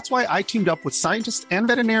 That's why I teamed up with scientists and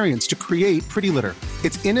veterinarians to create Pretty Litter.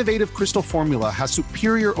 Its innovative crystal formula has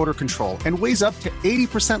superior odor control and weighs up to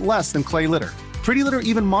 80% less than clay litter. Pretty Litter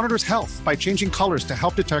even monitors health by changing colors to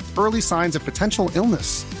help detect early signs of potential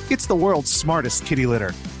illness. It's the world's smartest kitty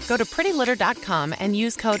litter. Go to prettylitter.com and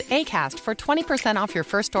use code ACAST for 20% off your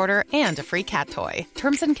first order and a free cat toy.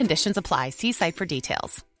 Terms and conditions apply. See site for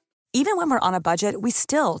details. Even when we're on a budget, we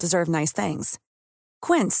still deserve nice things.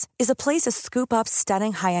 Quince is a place to scoop up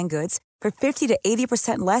stunning high-end goods for 50 to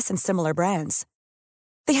 80% less than similar brands.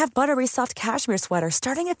 They have buttery soft cashmere sweaters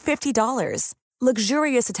starting at $50,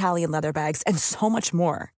 luxurious Italian leather bags, and so much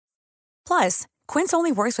more. Plus, Quince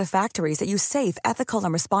only works with factories that use safe, ethical,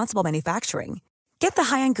 and responsible manufacturing. Get the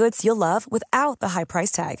high-end goods you'll love without the high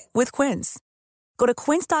price tag with Quince. Go to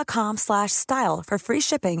quince.com/style for free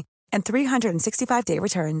shipping and 365-day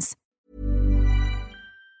returns.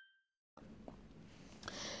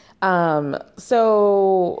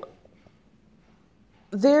 So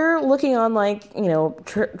they're looking on like, you know,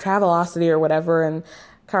 Travelocity or whatever. And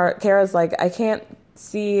Kara's like, I can't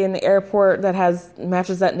see an airport that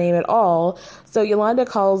matches that name at all. So Yolanda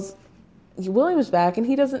calls Williams back and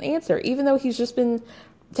he doesn't answer, even though he's just been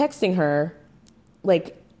texting her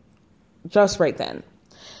like just right then.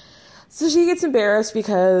 So she gets embarrassed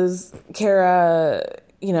because Kara,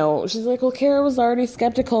 you know, she's like, well, Kara was already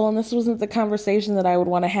skeptical and this wasn't the conversation that I would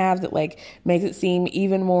want to have that like makes it seem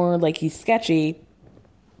even more like he's sketchy.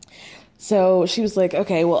 So she was like,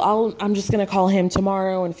 okay, well, I'm just going to call him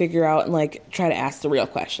tomorrow and figure out and like try to ask the real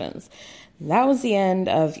questions. And that was the end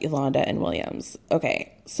of Yolanda and Williams.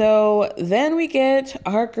 Okay. So then we get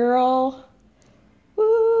our girl,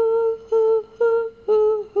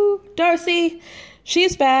 Darcy.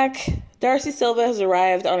 She's back. Darcy Silva has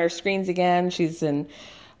arrived on our screens again. She's in,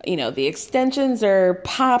 you know, the extensions are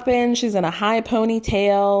popping. She's in a high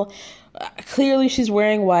ponytail. Clearly she's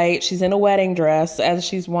wearing white. She's in a wedding dress, as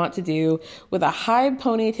she's wont to do, with a high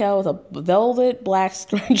ponytail with a velvet black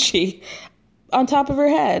scrunchie on top of her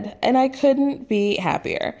head. And I couldn't be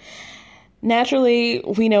happier. Naturally,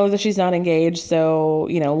 we know that she's not engaged. So,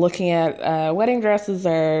 you know, looking at wedding dresses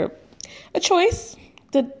are a choice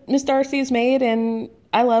that Miss Darcy has made, and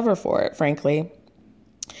I love her for it, frankly.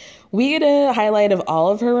 We get a highlight of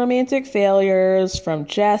all of her romantic failures, from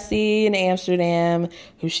Jessie in Amsterdam,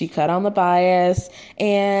 who she cut on the bias,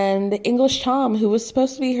 and English Tom, who was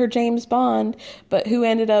supposed to be her James Bond, but who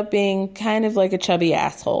ended up being kind of like a chubby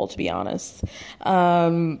asshole, to be honest.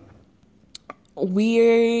 I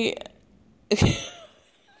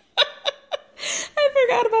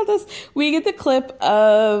forgot about this. We get the clip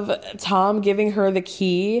of Tom giving her the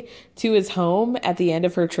key to his home at the end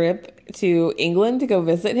of her trip to England to go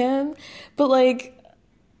visit him. But like,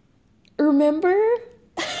 remember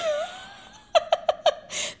that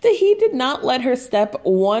he did not let her step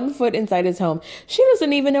 1 foot inside his home. She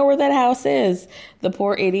doesn't even know where that house is. The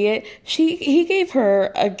poor idiot. He gave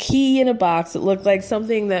her a key in a box that looked like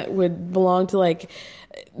something that would belong to like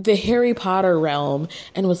the Harry Potter realm,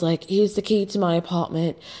 and was like, here's the key to my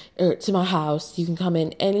apartment, or to my house. You can come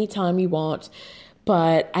in anytime you want,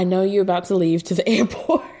 but I know you're about to leave to the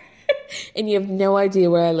airport and you have no idea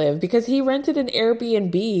where I live, because he rented an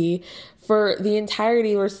Airbnb for the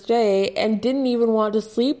entirety of her stay and didn't even want to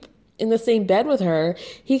sleep in the same bed with her.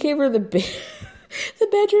 He gave her the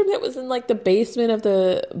bedroom that was in like the basement of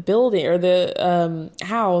the building or the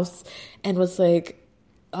house, and was like,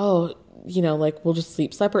 oh, like, we'll just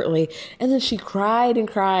sleep separately. And then she cried and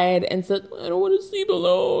cried and said, I don't want to sleep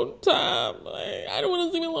alone, Tom. I don't want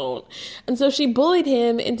to sleep alone. And so she bullied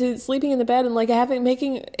him into sleeping in the bed and like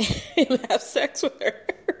making him have sex with her.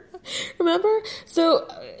 Remember? So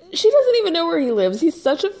she doesn't even know where he lives. He's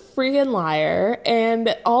such a freaking liar.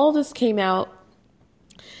 And all this came out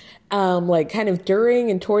like kind of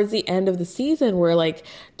during and towards the end of the season, where like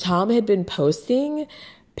Tom had been posting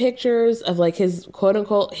pictures of like his quote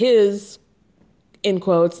unquote, his in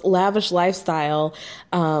quotes, lavish lifestyle.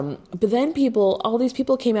 But then all these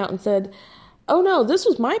people came out and said, oh no, this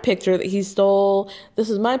was my picture that he stole. This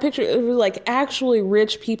is my picture. It was like actually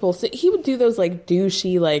rich people. So he would do those like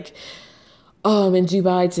douchey, like, oh, I'm in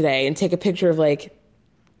Dubai today, and take a picture of like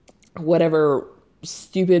whatever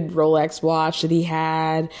stupid Rolex watch that he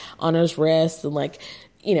had on his wrist, and like,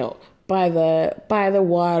 by the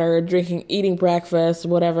water, eating breakfast,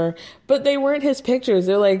 whatever. But they weren't his pictures.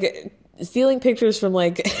 They're like stealing pictures from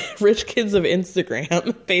like rich kids of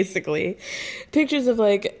Instagram, basically. Pictures of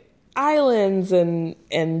like islands and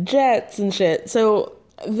jets and shit. So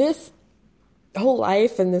this whole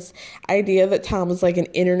life and this idea that Tom was like an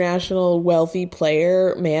international wealthy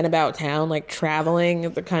player, man about town, like traveling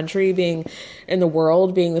the country, being in the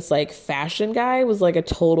world, being this like fashion guy, was like a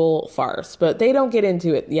total farce. But they don't get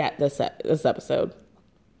into it yet this episode.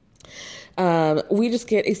 We just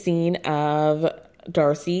get a scene of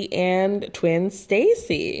Darcy and twin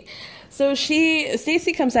Stacy. So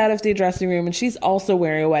Stacy comes out of the dressing room and she's also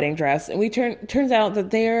wearing a wedding dress, and turns out that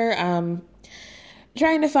they're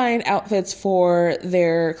trying to find outfits for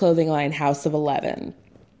their clothing line, House of 11.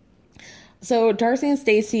 So Darcy and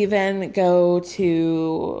Stacy then go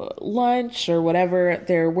to lunch or whatever.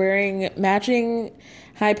 They're wearing matching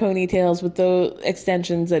high ponytails with those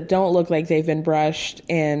extensions that don't look like they've been brushed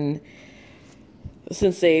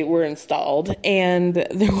since they were installed. And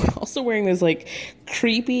they were also wearing those like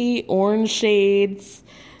creepy orange shades.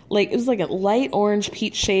 Like it was like a light orange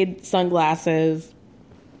peach shade sunglasses.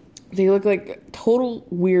 They look like total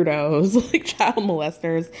weirdos, like child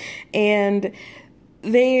molesters. And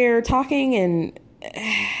they're talking and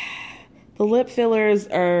the lip fillers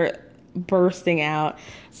are bursting out.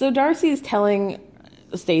 So Darcy is telling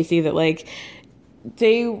Stacy that like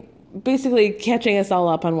they basically catching us all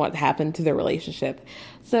up on what happened to their relationship.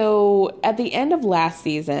 So at the end of last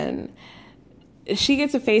season, she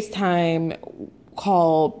gets a FaceTime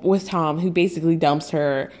call with Tom, who basically dumps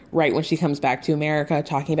her right when she comes back to America,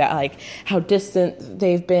 talking about like how distant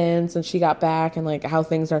they've been since she got back and like how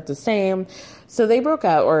things aren't the same. So they broke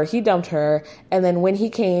up, or he dumped her. And then when he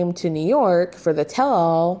came to New York for the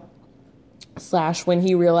tell-all / when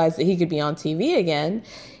he realized that he could be on TV again,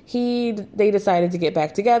 they decided to get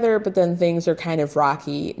back together, but then things are kind of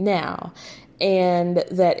rocky now. And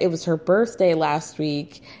that it was her birthday last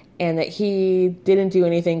week, and that he didn't do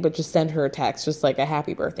anything but just send her a text, just like a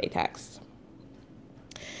happy birthday text.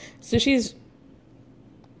 So she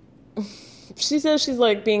says she's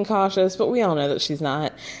like being cautious, but we all know that she's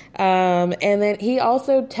not. And then he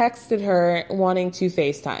also texted her wanting to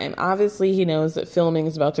FaceTime. Obviously he knows that filming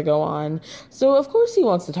is about to go on, so of course he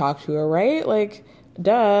wants to talk to her, right? Like,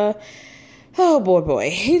 duh. Oh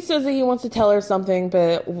boy. He says that he wants to tell her something,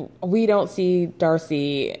 but we don't see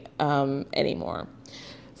Darcy anymore.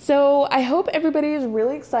 So I hope everybody is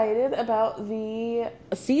really excited about the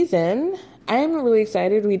season. I'm really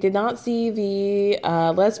excited. We did not see the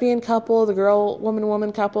lesbian couple, the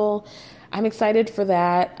girl-woman couple. I'm excited for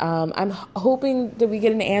that. I'm hoping that we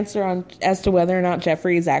get an answer as to whether or not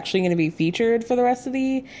Jeffrey is actually going to be featured for the rest of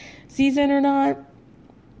the season or not.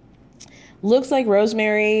 Looks like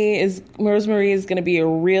Rosemary is going to be a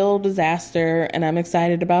real disaster, and I'm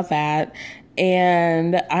excited about that.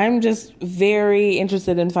 And I'm just very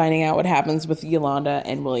interested in finding out what happens with Yolanda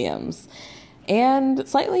and Williams. And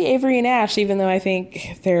slightly Avery and Ash, even though I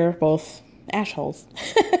think they're both ashholes.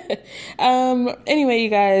 Anyway, you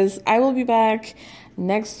guys, I will be back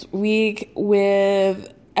next week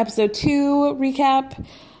with episode 2 recap.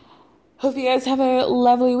 Hope you guys have a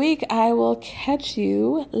lovely week. I will catch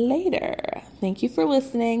you later. Thank you for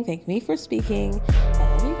listening. Thank me for speaking.